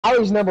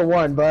He's number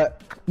 1,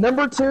 but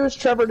number 2 is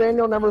Trevor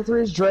Daniel, number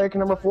 3 is Drake,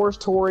 number 4 is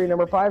Tory,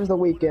 number 5 is The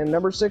Weeknd,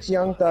 number 6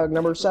 Young Thug,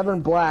 number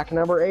 7 Black,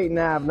 number 8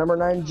 Nav, number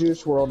 9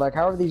 Juice WRLD. Like,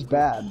 how are these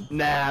bad?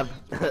 Nav.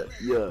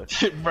 Yeah.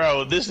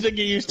 Bro, this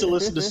nigga used to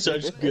listen to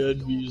such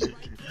good music.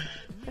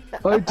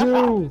 I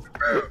do.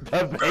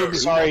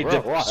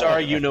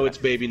 Sorry, you know it's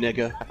baby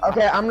nigga.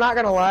 Okay, I'm not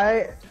gonna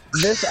lie.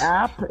 This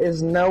app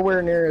is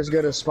nowhere near as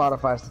good as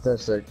Spotify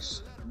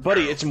statistics.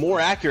 Buddy, it's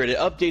more accurate. It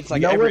updates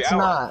like no, every it's hour.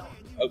 not.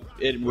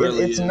 It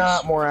really It's is.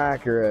 not more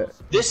accurate.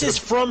 This is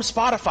from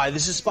Spotify.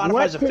 This is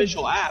Spotify's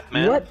official app,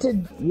 man.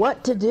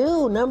 What to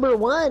do? Number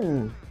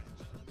 1.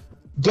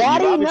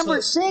 Daddy, number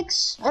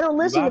 6. I don't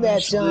listen to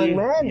that song,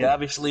 man. You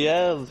obviously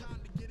have.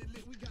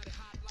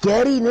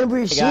 Daddy,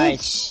 number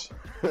 6.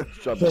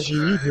 Subscribe,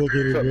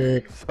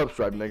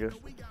 nigga.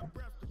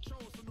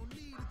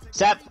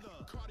 Sup?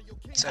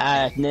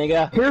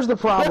 Nigga. Here's the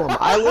problem.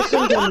 I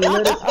listen to